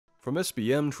From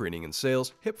SBM Training and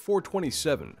Sales, Hip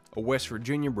 427, a West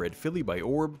Virginia bred filly by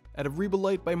Orb, out of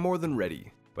Rebalite by More Than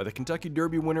Ready, by the Kentucky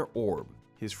Derby winner Orb.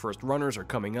 His first runners are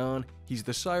coming on. He's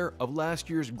the sire of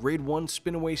last year's Grade 1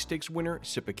 Spinaway Stakes winner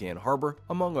Sipican Harbor,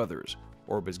 among others.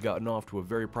 Orb has gotten off to a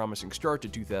very promising start to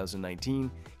 2019.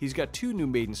 He's got 2 new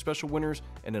maiden special winners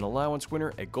and an allowance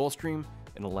winner at Gulfstream,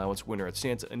 an allowance winner at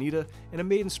Santa Anita, and a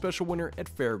maiden special winner at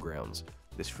Fairgrounds.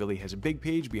 This filly has a big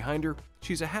page behind her.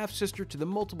 She's a half-sister to the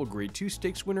multiple Grade 2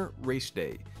 stakes winner Race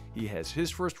Day. He has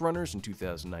his first runners in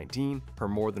 2019. Her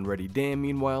More Than Ready dam,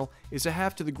 meanwhile, is a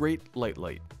half to the great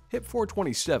Light. Hip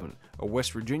 427, a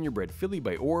West Virginia bred filly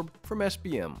by Orb from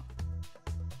SBM.